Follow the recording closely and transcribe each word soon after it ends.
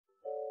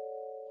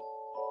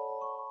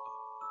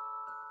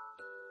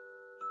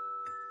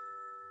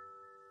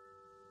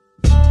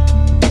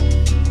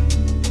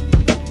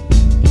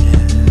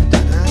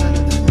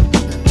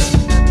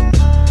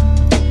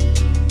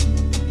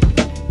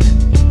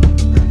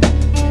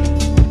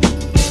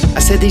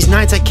Said these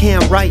nights I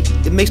can't write,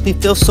 it makes me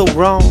feel so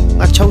wrong.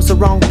 I chose the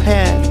wrong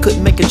path,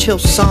 couldn't make a chill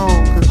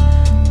song.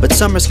 But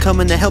summer's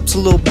coming, that helps a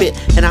little bit,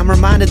 and I'm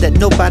reminded that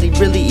nobody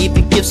really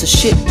even gives a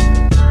shit.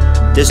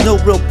 There's no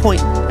real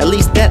point, at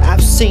least that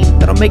I've seen,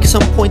 that'll make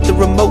some point the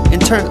remote and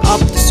turn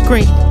off the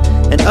screen.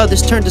 And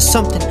others turn to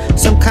something,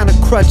 some kind of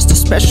crutch, the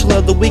special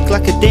of the week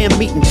like a damn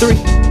meeting 3.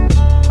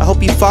 I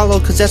hope you follow,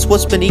 cause that's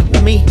what's been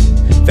eating me.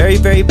 Very,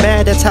 very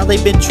bad, that's how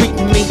they've been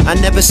treating me. I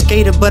never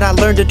skated, but I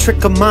learned a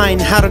trick of mine,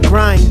 how to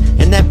grind.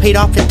 And that paid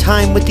off in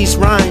time with these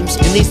rhymes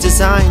and these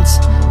designs.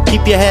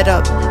 Keep your head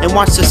up and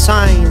watch the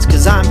signs,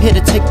 cause I'm here to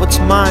take what's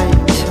mine.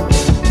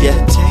 Yeah,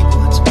 take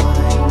what's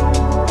mine.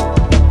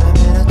 I'm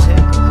here to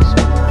take what's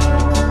mine.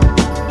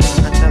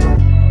 I tell 'em.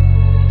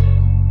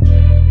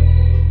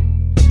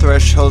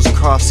 Thresholds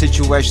crossed,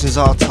 situations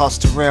all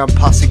tossed around.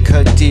 Posse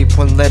cut deep,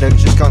 1 letter,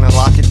 just gonna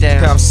lock it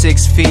down. I'm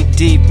 6 feet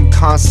deep, I'm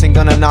constant,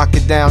 gonna knock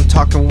it down.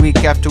 Talking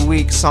week after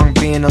week, song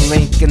being a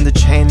link in the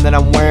chain that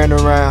I'm wearing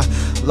around.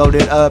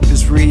 Loaded up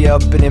is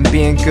re-upping and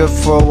being good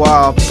for a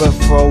while. But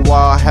for a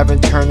while, I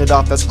haven't turned it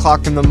off, that's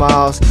clocking the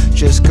miles.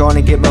 Just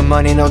gonna get my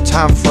money, no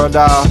time for a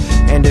dial.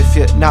 And if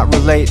you're not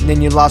relating,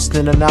 then you're lost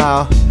in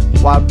denial.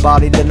 Wide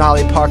body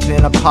Denali parking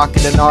in a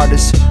pocket, an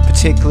artist.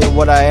 Particularly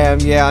what I am,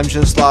 yeah, I'm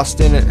just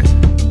lost in it.